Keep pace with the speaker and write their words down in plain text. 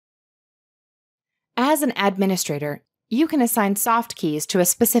As an administrator, you can assign soft keys to a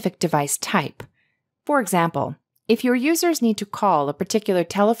specific device type. For example, if your users need to call a particular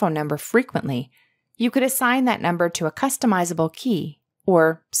telephone number frequently, you could assign that number to a customizable key,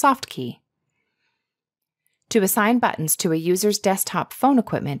 or soft key. To assign buttons to a user's desktop phone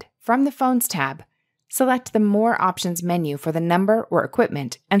equipment, from the Phones tab, select the More Options menu for the number or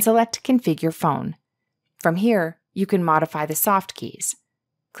equipment and select Configure Phone. From here, you can modify the soft keys.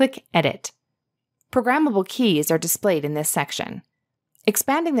 Click Edit. Programmable keys are displayed in this section.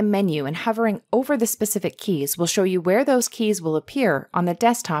 Expanding the menu and hovering over the specific keys will show you where those keys will appear on the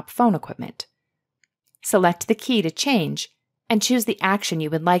desktop phone equipment. Select the key to change and choose the action you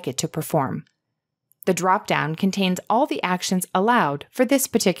would like it to perform. The drop-down contains all the actions allowed for this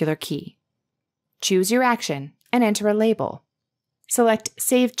particular key. Choose your action and enter a label. Select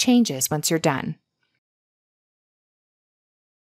Save Changes once you're done.